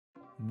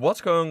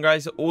What's going on,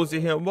 guys? Auzio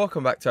here and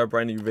welcome back to a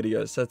brand new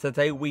video. So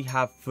today we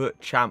have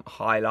FUT Champ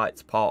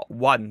highlights part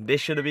 1.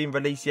 This should have been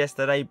released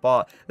yesterday,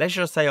 but let's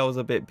just say I was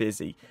a bit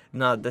busy.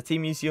 Now the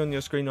team you see on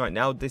your screen right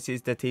now, this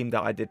is the team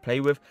that I did play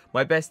with.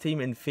 My best team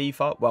in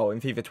FIFA, well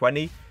in FIFA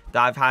 20,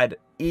 that I've had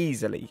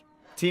easily.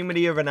 Team of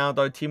the year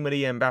Ronaldo, team of the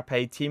year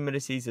Mbappe, team of the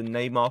season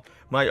Neymar.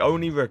 My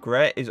only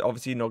regret is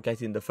obviously not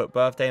getting the FUT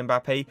birthday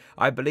Mbappe.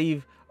 I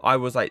believe I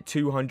was like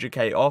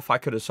 200k off. I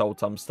could have sold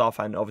some stuff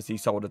and obviously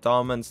sold a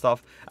diamond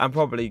stuff and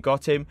probably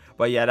got him.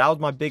 But yeah, that was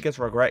my biggest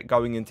regret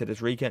going into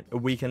this weekend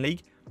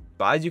league.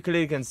 But as you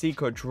clearly can see,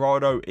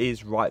 Cuadrado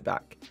is right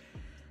back.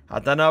 I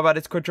don't know about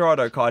this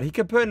Cuadrado card. He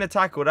can put in a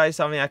tackle. That is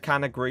something I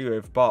can agree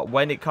with. But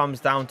when it comes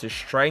down to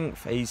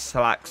strength, he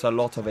slacks a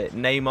lot of it.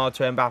 Neymar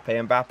to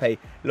Mbappe. Mbappe,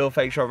 little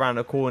fake shot around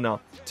the corner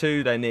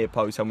to the near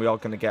post. And we are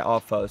going to get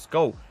our first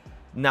goal.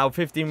 Now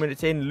 15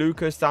 minutes in,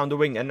 Lucas down the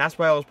wing. And that's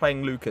where I was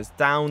playing Lucas,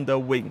 down the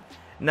wing.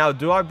 Now,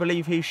 do I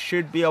believe he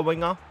should be a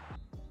winger?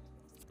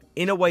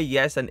 In a way,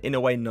 yes. And in a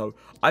way, no.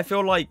 I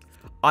feel like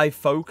I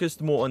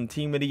focused more on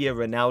Team of the Year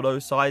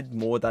Ronaldo's side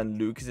more than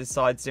Lucas's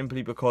side.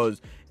 Simply because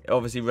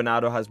obviously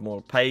Ronaldo has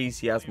more pace,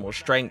 he has more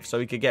strength, so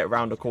he could get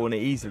around the corner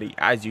easily,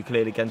 as you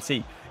clearly can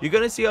see. You're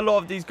going to see a lot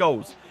of these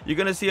goals. You're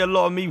going to see a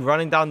lot of me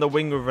running down the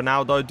wing with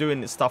Ronaldo,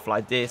 doing stuff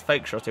like this,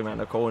 fake shotting around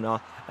the corner,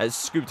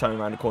 scoop turning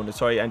around the corner,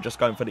 sorry, and just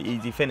going for the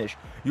easy finish.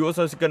 You're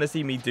also going to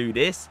see me do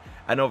this,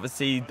 and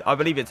obviously, I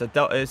believe it's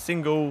a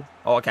single,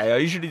 oh, okay, I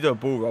usually do a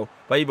ball roll,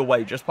 but either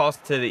way, just pass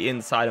to the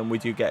inside and we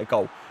do get a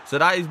goal. So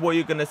that is what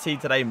you're going to see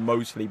today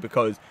mostly,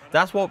 because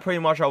that's what pretty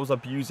much I was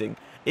abusing.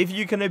 If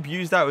you can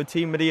abuse that with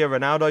Team of the Year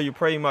Ronaldo, you're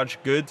pretty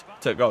much good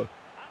to go.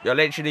 You're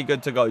literally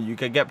good to go. You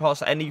can get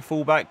past any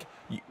fullback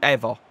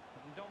ever.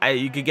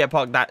 You can get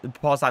past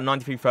that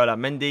 93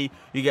 Ferland Mendy.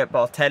 You get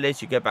past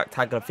Tellis. You get back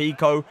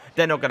Tagliafico.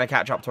 They're not going to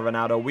catch up to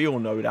Ronaldo. We all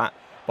know that.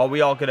 But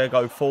we are going to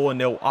go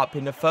 4-0 up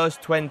in the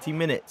first 20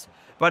 minutes.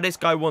 But this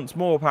guy wants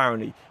more,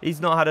 apparently.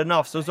 He's not had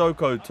enough.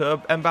 Sissoko to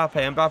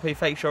Mbappe. Mbappe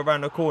fake shot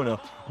around the corner.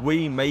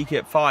 We make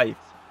it 5.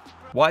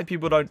 Why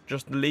people don't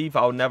just leave,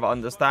 I'll never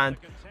understand.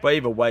 But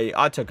either way,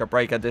 I took a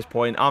break at this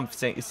point. I'm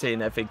sitting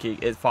there thinking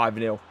it's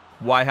 5-0.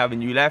 Why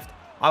haven't you left?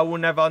 I will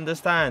never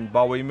understand.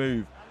 But we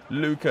move.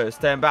 Lucas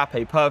to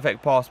Mbappe.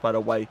 Perfect pass, by the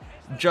way.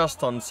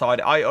 Just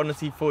onside. I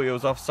honestly thought it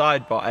was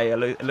offside, but hey,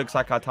 it looks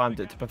like I timed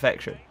it to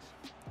perfection.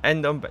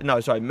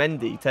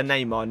 Mendy to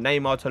Neymar.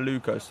 Neymar to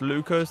Lucas.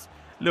 Lucas,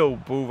 little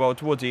ball roll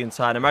towards the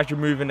inside. Imagine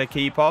moving the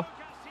keeper.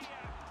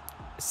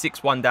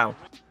 6-1 down.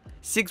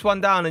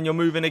 6-1 down and you're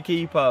moving the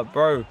keeper,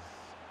 bro.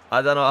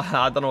 I don't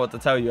know what to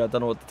tell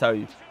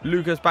you.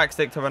 Lucas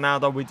backstick to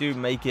Ronaldo. We do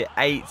make it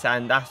 8,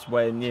 and that's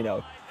when, you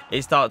know,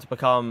 it starts to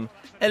become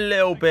a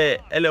little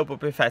bit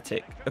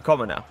pathetic. Come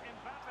on now.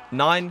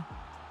 9.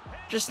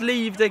 Just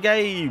leave the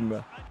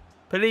game.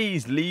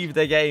 Please leave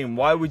the game.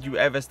 Why would you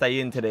ever stay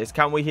into this?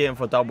 Can we hit him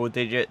for double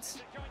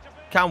digits?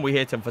 Can we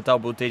hit him for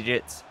double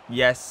digits?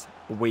 Yes,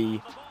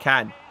 we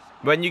can.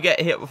 When you get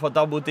hit for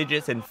double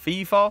digits in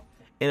FIFA,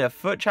 in a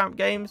FUT Champ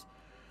games,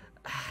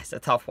 it's a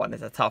tough one.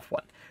 It's a tough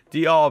one.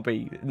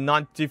 DRB,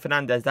 92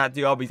 Fernandez, that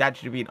DRB's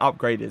actually been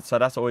upgraded, so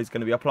that's always going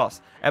to be a plus.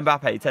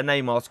 Mbappe to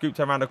Neymar, scooped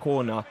around the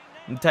corner.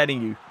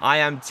 I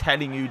am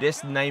telling you,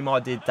 this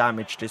Neymar did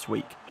damage this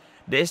week.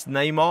 This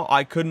Neymar,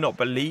 I could not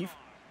believe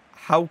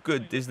how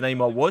good this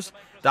Neymar was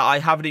that I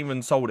haven't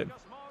even sold him.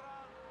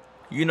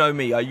 You know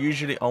me, I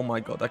usually, oh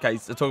my god, okay,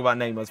 so talk about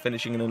Neymar's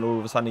finishing and then all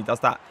of a sudden he does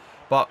that.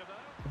 But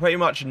pretty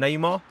much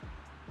Neymar,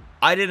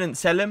 I didn't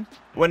sell him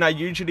when I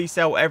usually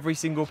sell every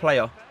single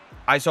player.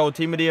 I sold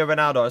Team of the Year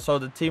Ronaldo. I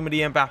sold the Team of the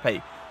Year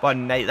Mbappe. But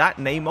that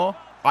Neymar,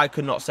 I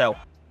could not sell.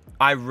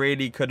 I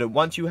really couldn't.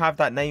 Once you have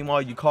that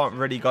Neymar, you can't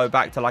really go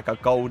back to like a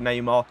gold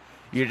Neymar.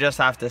 You just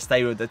have to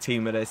stay with the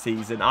team of the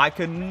season. I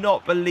could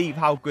not believe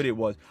how good it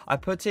was. I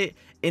put it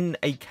in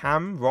a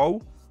cam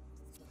role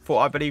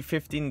for, I believe,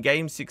 15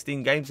 games,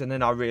 16 games. And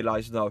then I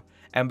realized, no,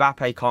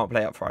 Mbappe can't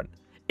play up front.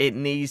 It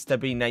needs to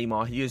be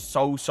Neymar. He is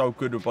so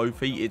good with both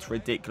feet. It's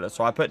ridiculous.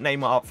 So I put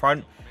Neymar up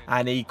front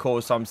and he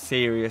caused some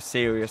serious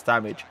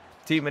damage.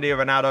 Team of the Year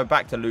Ronaldo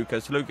back to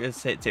Lucas.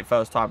 Lucas hits it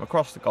first time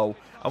across the goal.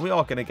 And we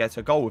are going to get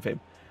a goal with him.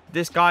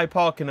 This guy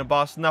parking the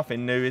bus,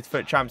 nothing new. It's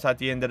FUT Champs at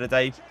the end of the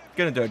day.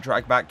 Going to do a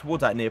drag back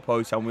towards that near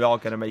post. And we are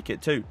going to make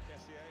it 2.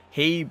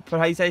 He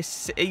plays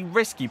a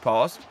risky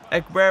pass.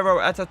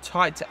 Aguero at a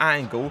tight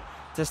angle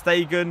to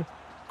Stegen.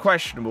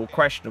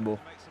 Questionable.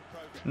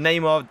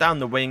 Neymar down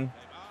the wing.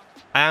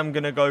 I am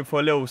going to go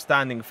for a little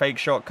standing fake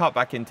shot. Cut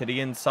back into the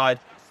inside.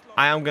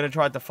 I am going to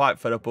try to fight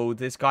for the ball.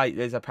 This guy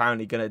is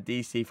apparently going to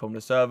DC from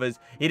the servers.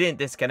 He didn't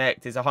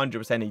disconnect. It's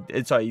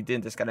 100%. Sorry, he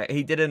didn't disconnect.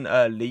 He didn't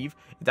leave.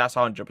 That's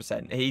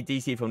 100%. He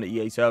DC from the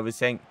EA servers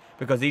sync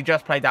because he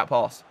just played that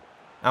pass.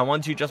 And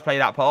once you just play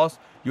that pass,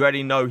 you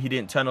already know he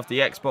didn't turn off the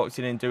Xbox.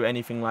 He didn't do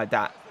anything like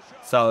that.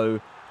 So,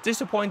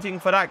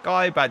 disappointing for that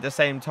guy. But at the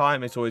same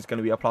time, it's always going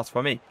to be a plus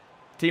for me.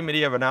 Team of the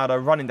Year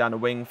Ronaldo running down the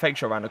wing, fake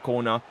shot around the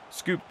corner,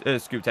 scooped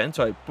in,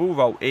 sorry, ball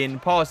roll in,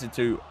 pass it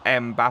to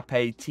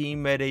Mbappe.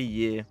 Team of the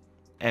Year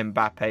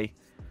Mbappe.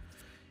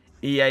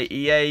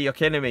 EA, you're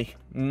killing me.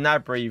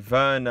 Gnabry,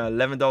 Werner,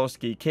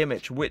 Lewandowski,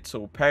 Kimmich,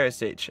 Witsel,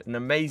 Perisic. An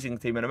amazing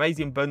team, an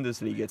amazing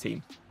Bundesliga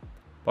team.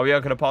 But we are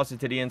going to pass it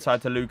to the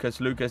inside to Lucas.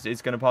 Lucas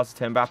is going to pass it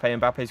to Mbappe.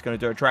 Mbappe is going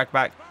to do a drag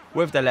back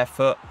with the left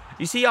foot.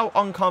 You see how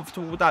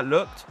uncomfortable that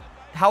looked?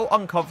 How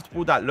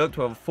uncomfortable that looked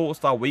with a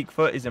 4-star weak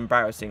foot is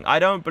embarrassing. I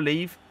don't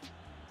believe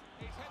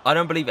a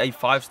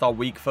 5-star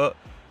weak foot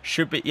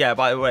should be... Yeah,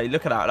 by the way,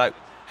 look at that. Like,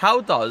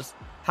 how does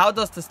ter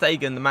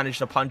Stegen manage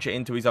to punch it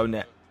into his own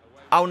net?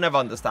 I'll never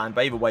understand,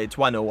 but either way, it's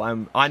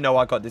 1-0. I know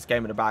I got this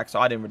game in the bag, so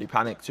I didn't really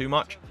panic too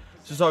much.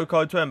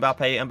 Sissoko to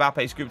Mbappe.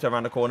 Mbappe scooped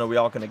around the corner. We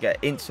are going to get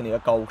instantly a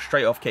goal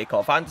straight off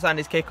kickoff. I understand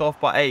it's kickoff,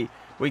 but hey,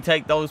 we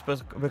take those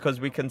because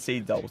we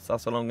concede those.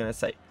 That's all I'm going to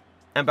say.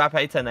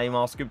 Mbappe to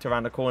Neymar, scooped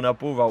around the corner.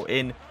 Ball roll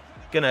in.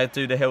 Going to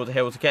do the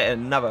hill-to-hill to get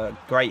another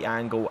great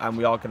angle, and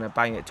we are going to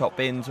bang it top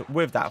bins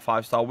with that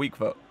 5-star weak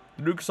foot.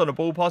 Lucas on the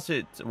ball, pass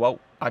it. Well,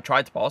 I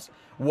tried to pass.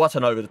 What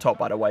an over the top,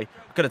 by the way.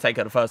 Going to take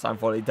it the first time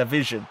volley.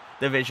 Division.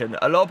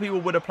 A lot of people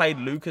would have played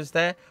Lucas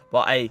there,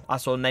 but hey, I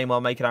saw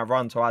Neymar making that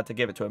run, so I had to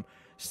give it to him.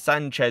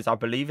 Sanchez, I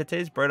believe it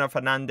is. Bruno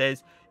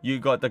Fernandes. You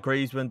got the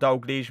Griezmann,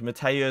 Dalglish,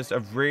 Mateus. A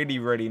really,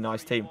 really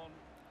nice team.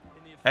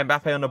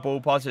 Mbappe on the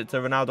ball, pass it to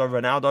Ronaldo.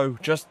 Ronaldo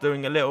just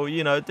doing a little,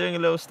 you know, doing a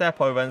little step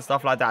over and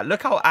stuff like that.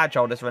 Look how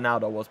agile this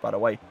Ronaldo was, by the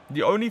way.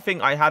 The only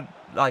thing I had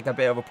like a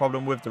bit of a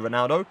problem with the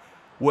Ronaldo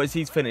was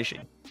his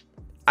finishing.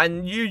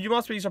 And you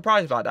must be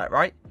surprised about that,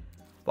 right?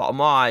 But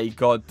my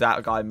God,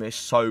 that guy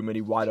missed so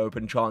many wide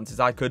open chances.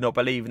 I could not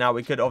believe. Now,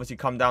 we could obviously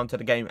come down to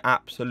the game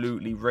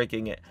absolutely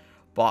rigging it.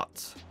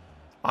 But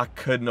I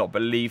could not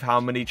believe how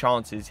many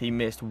chances he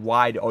missed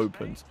wide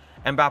opens.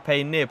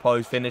 Mbappe near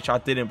post finish. I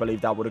didn't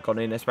believe that would have gone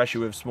in,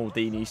 especially with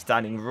Smaldini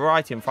standing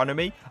right in front of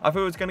me. I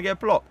thought it was going to get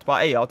blocked,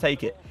 but hey, I'll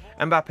take it.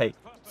 Mbappe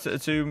to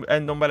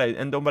Ndombele.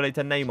 Ndombele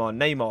to Neymar.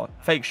 Neymar,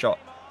 fake shot.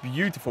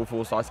 Beautiful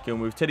 4-star skill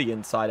move to the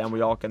inside, and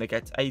we are going to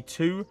get a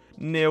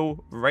 2-0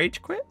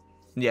 rage quit.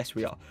 Yes,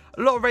 we are.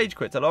 A lot of rage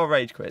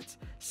quits,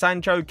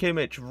 Sancho,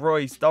 Kimmich,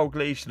 Royce,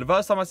 Dalglish. The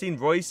first time I've seen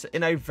Royce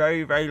in a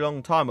very, very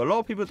long time. A lot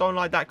of people don't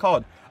like that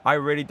card. I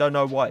really don't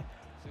know why.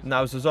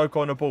 Now, Sissoko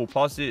on the ball.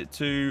 Pass it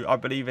to, I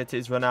believe it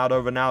is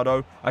Ronaldo.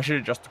 Ronaldo. I should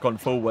have just gone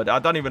forward. I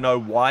don't even know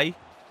why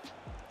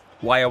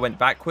I went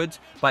backwards,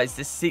 but it's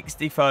the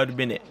 63rd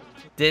minute.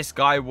 This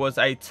guy was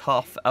a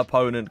tough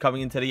opponent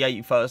coming into the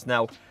 81st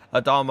now.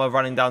 Adama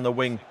running down the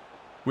wing.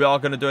 We are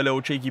going to do a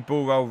little cheeky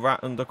ball roll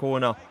round the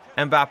corner.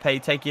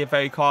 Mbappe taking it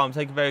very calm,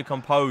 taking it very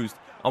composed.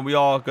 And we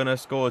are going to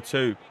score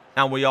 2.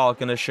 And we are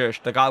going to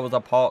shush. The guy was a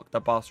park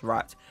the bus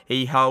rat.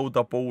 He held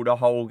the ball the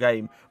whole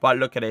game. But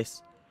look at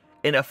this.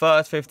 In the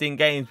first 15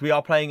 games, we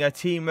are playing a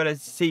team of the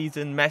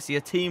season Messi,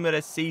 a team of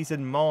the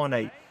season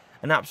Mohr.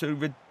 An absolute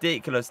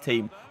ridiculous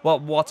team. Well,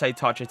 what a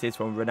touch it is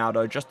from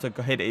Ronaldo just to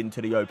hit it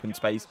into the open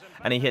space.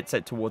 And he hits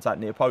it towards that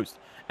near post.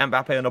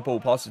 Mbappe on the ball,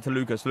 passes it to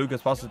Lucas.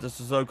 Lucas passes it to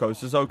Sissoko.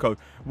 Sissoko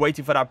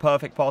waiting for that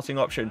perfect passing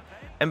option.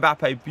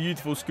 Mbappe,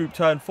 beautiful scoop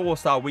turn,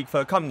 4-star weak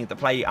foot coming into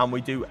play. And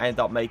we do end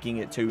up making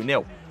it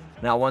 2-0.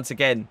 Now, once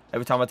again,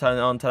 every time I turn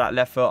it on to that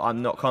left foot,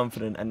 I'm not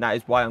confident. And that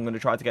is why I'm going to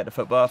try to get the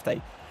FUT birthday.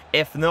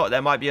 If not,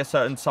 there might be a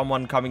certain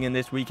someone coming in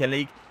this weekend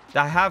league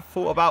that I have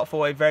thought about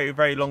for a very,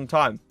 very long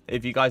time.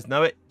 If you guys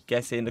know it,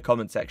 guess it in the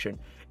comment section.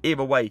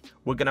 Either way,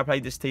 we're going to play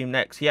this team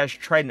next. He has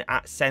Trent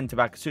at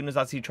centre-back. As soon as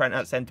I see Trent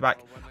at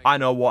centre-back, I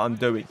know what I'm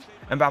doing.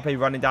 Mbappe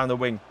running down the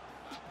wing.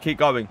 Keep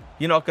going.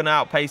 You're not going to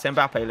outpace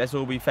Mbappe. Let's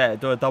all be fair.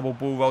 Do a double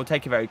ball roll.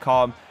 Take it very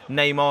calm.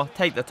 Neymar,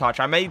 take the touch.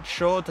 I made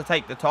sure to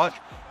take the touch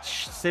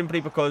simply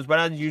because when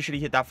I usually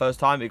hit that first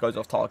time, it goes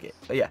off target.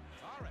 But yeah,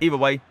 either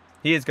way,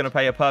 he is going to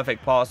play a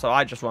perfect pass. So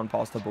I just run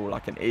past the ball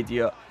like an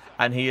idiot.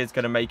 And he is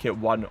going to make it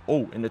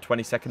 1-0 in the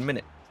 22nd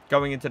minute.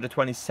 Going into the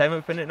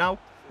 27th minute now.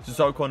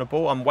 Sissoko on the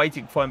ball. I'm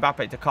waiting for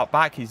Mbappe to cut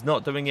back. He's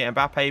not doing it.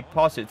 Mbappe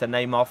pass it to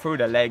Neymar through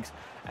the legs.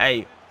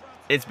 Hey,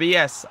 it's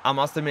BS. I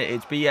must admit,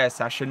 it's BS.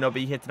 I should not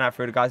be hitting that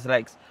through the guy's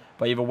legs.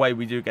 But either way,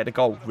 we do get a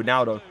goal.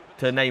 Ronaldo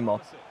to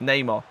Neymar.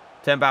 Neymar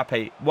to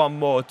Mbappe. One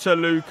more to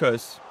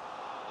Lucas.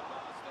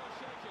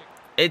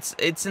 It's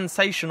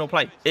sensational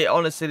play. It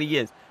honestly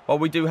is. But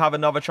we do have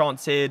another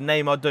chance here.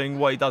 Neymar doing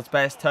what he does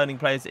best. Turning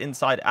players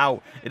inside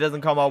out. It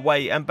doesn't come our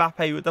way.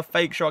 Mbappe with the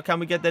fake shot. Can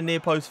we get the near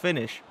post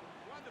finish?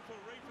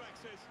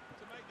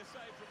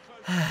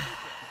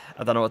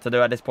 I don't know what to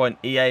do at this point.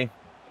 EA,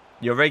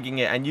 you're rigging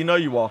it, and you know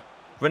you are.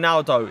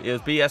 Ronaldo, it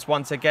was BS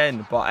once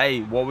again, but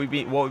hey, what we've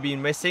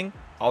been missing,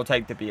 I'll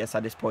take the BS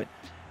at this point.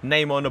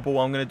 Neymar on the ball.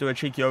 I'm going to do a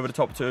cheeky over the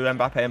top to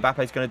Mbappe.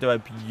 Mbappe's going to do a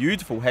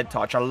beautiful head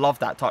touch. I love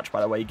that touch,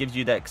 by the way. It gives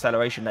you the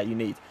acceleration that you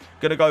need.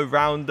 Going to go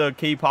round the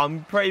keeper.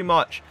 I'm pretty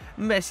much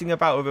messing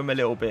about with him a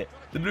little bit.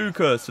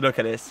 Lucas, look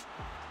at this.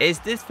 Is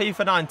this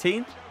FIFA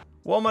 19?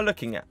 What am I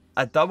looking at?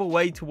 A double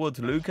way towards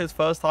Lucas,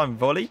 first time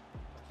volley.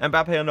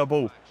 Mbappe on the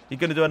ball. He's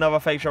going to do another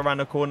fake shot around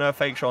the corner.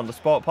 Fake shot on the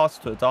spot. Pass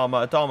it to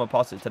Adama. Adama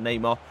passes it to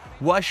Neymar.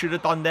 What I should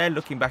have done there,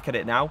 looking back at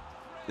it now,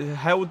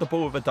 held the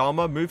ball with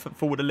Adama, moved it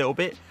forward a little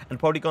bit, and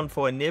probably gone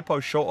for a near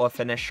post shot or a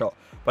finesse shot.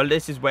 But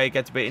this is where it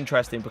gets a bit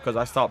interesting because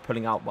I start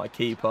pulling out my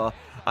keeper.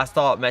 I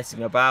start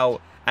messing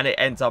about. and it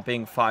ends up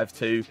being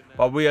 5-2.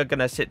 But we're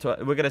gonna sit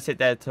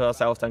there to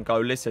ourselves and go,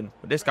 listen,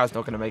 this guy's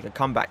not gonna make a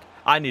comeback.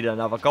 I need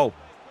another goal.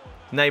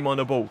 Neymar on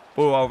the ball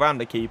around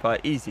the keeper,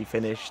 easy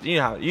finish. You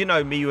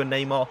know me and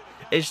Neymar.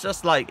 It's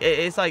just like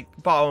it's like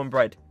butter and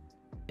bread.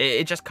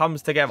 It just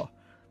comes together.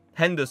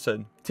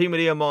 Henderson, Team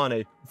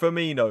Mane,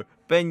 Firmino,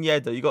 Ben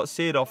Yedder. You got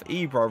Seedorf,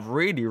 Ibra.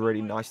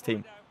 Really nice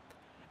team.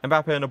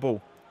 Mbappe on the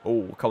ball.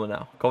 Oh, come on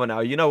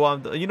now. You know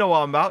what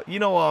I'm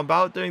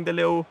about. Doing the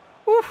little.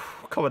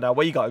 Oof, come on now.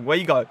 Where you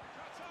going?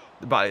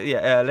 But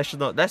yeah, let's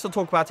not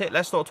talk about it.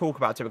 Let's not talk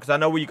about it because I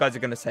know what you guys are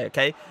gonna say.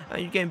 Okay,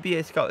 you're getting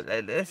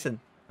BS. Listen,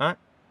 alright.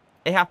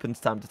 It happens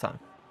time to time.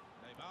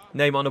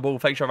 Neymar on the ball,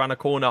 fake shot around the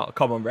corner.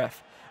 Come on,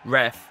 ref.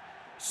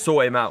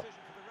 Sort him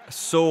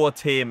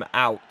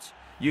out.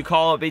 You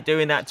can't be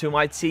doing that to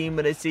my team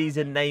of the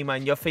season, Neymar,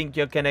 and you think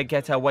you're going to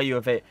get away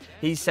with it.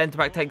 His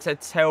centre-back takes a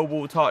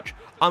terrible touch.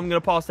 I'm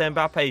going to pass to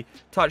Mbappe.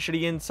 Touch to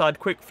the inside.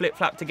 Quick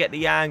flip-flap to get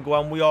the angle,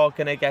 and we are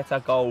going to get a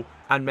goal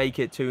and make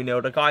it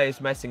 2-0. The guy is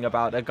messing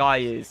about. The guy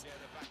is...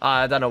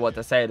 I don't know what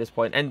to say at this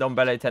point.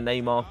 Ndombele to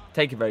Neymar.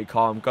 Take it very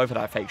calm. Go for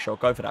that fake shot.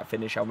 Go for that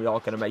finish, and we are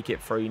going to make it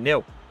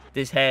 3-0.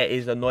 This hair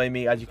is annoying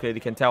me, as you clearly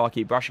can tell. I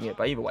keep brushing it,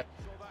 but either way.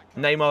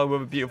 Neymar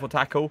with a beautiful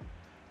tackle.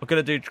 We're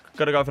gonna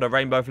go for the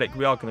rainbow flick.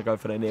 We are gonna go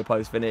for the near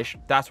post finish.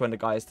 That's when the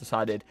guy has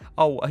decided,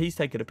 oh, he's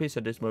taking a piss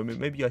at this moment.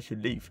 Maybe I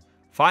should leave.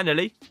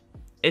 Finally,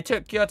 it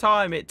took your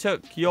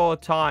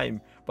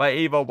time. But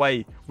either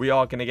way, we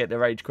are gonna get the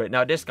rage quit.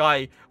 Now, this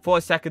guy, for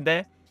a second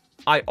there,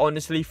 I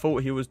honestly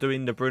thought he was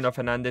doing the Bruno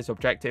Fernandes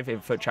objective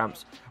in FUT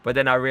Champs, but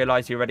then I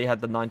realized he already had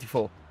the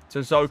 94. So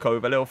Zoko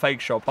with a little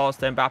fake shot, pass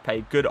to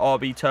Mbappe, good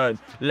RB turn,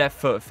 left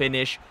foot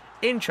finish.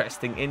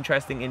 Interesting.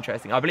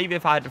 I believe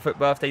if I had the FUT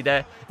birthday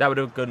there, that would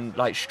have gone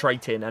like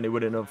straight in and it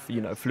wouldn't have,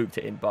 fluked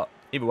it in. But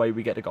either way,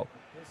 we get the goal.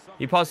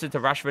 He passes it to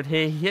Rashford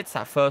here. He hits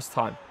that first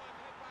time.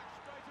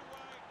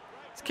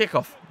 It's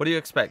kickoff. What do you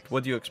expect?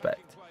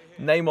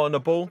 Neymar on the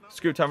ball.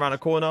 Scoop down around the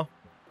corner.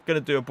 Going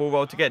to do a ball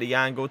roll to get the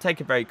angle. Take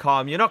it very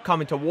calm. You're not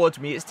coming towards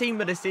me. It's team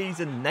of the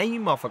season,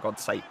 Neymar, for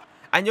God's sake.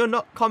 And you're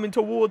not coming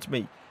towards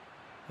me.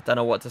 I don't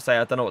know what to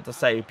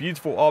say.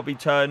 Beautiful RB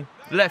turn.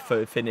 Left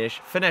foot finish.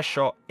 Finesse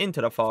shot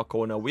into the far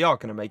corner. We are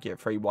going to make it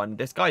 3-1.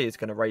 This guy is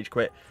going to rage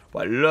quit.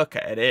 But look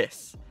at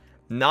this.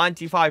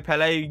 95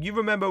 Pele. You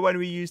remember when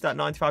we used that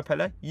 95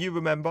 Pele? You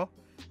remember?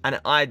 And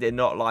I did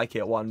not like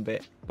it one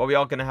bit. But we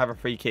are going to have a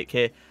free kick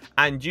here.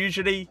 And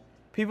usually,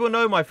 people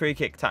know my free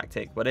kick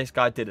tactic. But this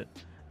guy didn't.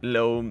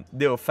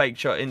 Little fake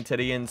shot into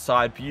the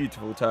inside.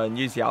 Beautiful turn.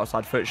 Use the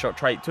outside foot shot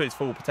trait to its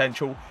full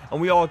potential. And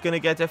we are going to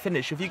get a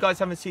finish. If you guys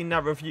haven't seen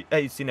that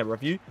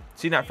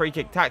seen that free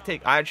kick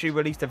tactic, I actually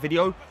released a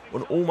video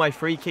on all my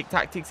free kick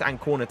tactics and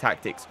corner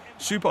tactics.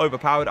 Super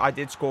overpowered. I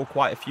did score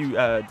quite a few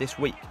this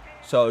week.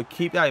 So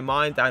keep that in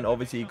mind and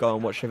obviously go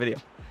and watch the video.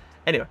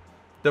 Anyway.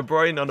 De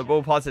Bruyne on the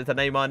ball, passes it to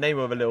Neymar.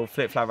 Neymar with a little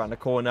flip-flap around the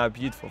corner.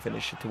 Beautiful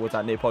finish towards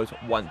that near post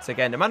once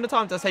again. The amount of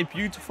times I say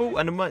beautiful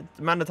and the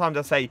amount of times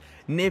I say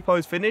near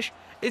post finish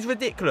is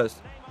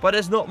ridiculous. But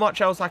there's not much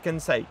else I can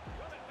say.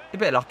 A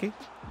bit lucky.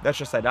 Let's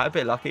just say that. A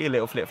bit lucky. A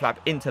little flip-flap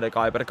into the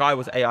guy. But the guy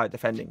was AI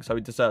defending, so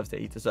he deserves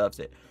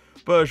it.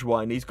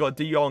 Bergwijn, he's got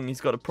De Jong.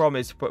 He's got a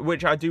promise, but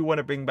which I do want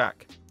to bring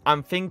back.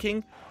 I'm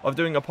thinking of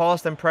doing a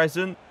past and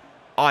present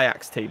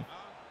Ajax team.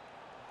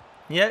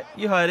 Yeah,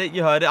 you heard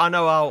it. I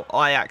know how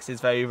Ajax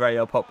is a very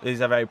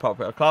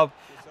popular club,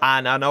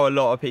 and I know a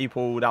lot of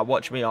people that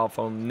watch me are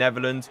from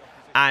Netherlands,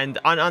 and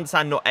I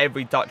understand not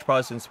every Dutch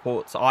person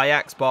supports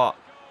Ajax, but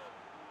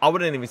I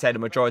wouldn't even say the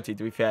majority,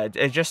 to be fair.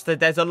 It's just that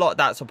there's a lot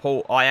that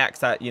support Ajax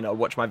that,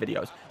 watch my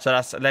videos. So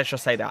let's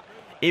just say that.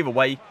 Either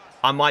way,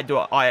 I might do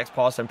an Ajax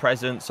past and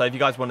present, so if you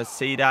guys want to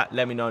see that,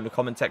 let me know in the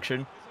comment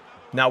section.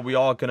 Now, we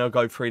are going to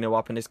go 3-0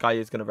 up, and this guy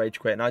is going to rage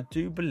quit, and I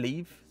do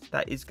believe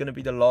that is going to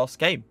be the last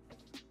game.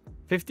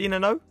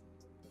 15-0.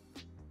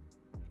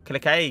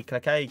 Click A.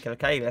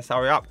 Let's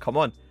hurry up. Come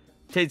on.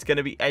 It's going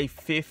to be a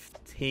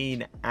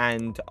 15-0.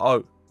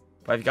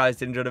 But if you guys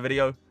did enjoy the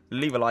video,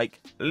 leave a like,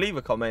 leave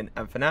a comment,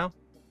 and for now,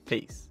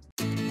 peace.